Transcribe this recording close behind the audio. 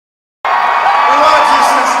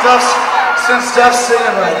since Duff's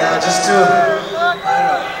singing right now, just do, I don't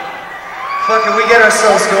know, fucking we get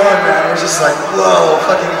ourselves going, man. We're just like, whoa,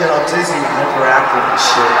 fucking we get all dizzy and hyperactive and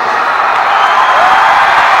shit.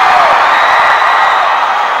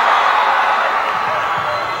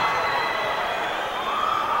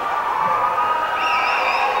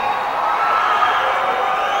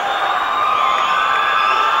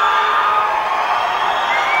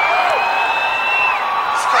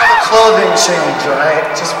 Clothing change,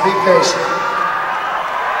 right? Just be patient.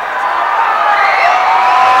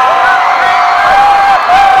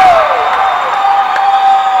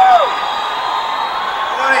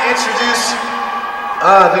 I want to introduce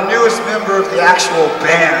the newest member of the actual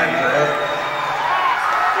band, right?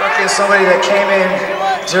 Fucking somebody that came in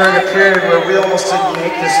during a period where we almost didn't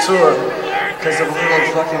make this tour because of a little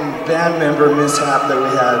fucking band member mishap that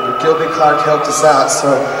we had. But Gilby Clark helped us out,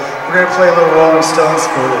 so we're gonna play a little Rolling Stones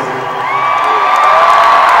for you.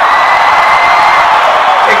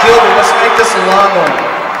 Gilby, let's make this a long one.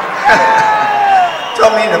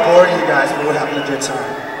 Don't mean to bore you guys, but we're having a good time.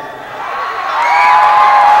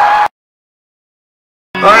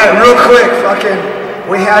 Alright, real quick,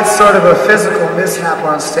 we had sort of a physical mishap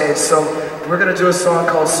on stage, so we're gonna do a song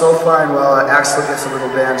called So Fine while Axel gets a little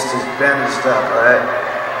bandaged up, alright?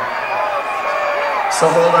 So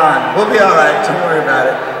hold on, we'll be alright, don't worry about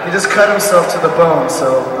it. He just cut himself to the bone,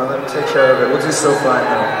 so I'll let him take care of it. We'll do So Fine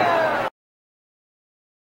though.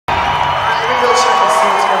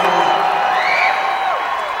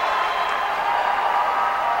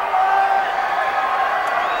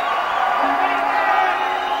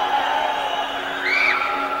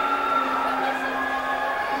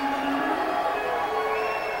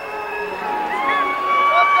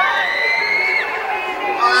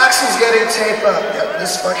 Getting tape up.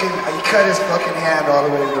 This fucking, he cut his fucking hand all the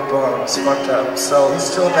way to the bone. It's fucked up. So he's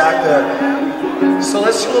still back there. So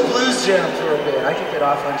let's do a blues jam for a bit. I can get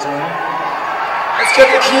off on jam. Let's get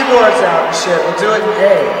the keyboards out and shit. We'll do it in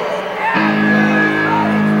A.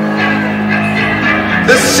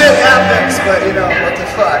 This shit happens, but you know, what the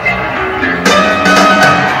fuck.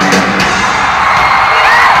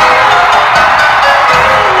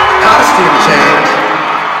 Costume change.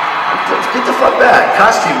 Get the fuck back.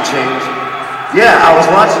 Costume change. Yeah, I was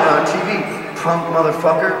watching it on TV. Punk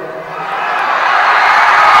motherfucker.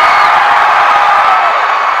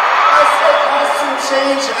 I said costume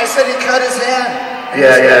change. I said he cut his hand.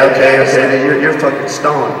 Yeah, okay. You're fucking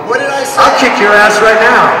stoned. What did I say? I'll kick your ass right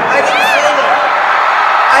now. I didn't say that.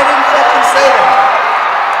 I didn't fucking say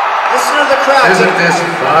that. Listen to the crowd. Isn't this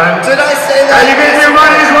fun? Did I say that? Are you getting your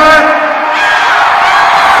money's worth?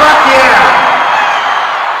 Fuck yeah.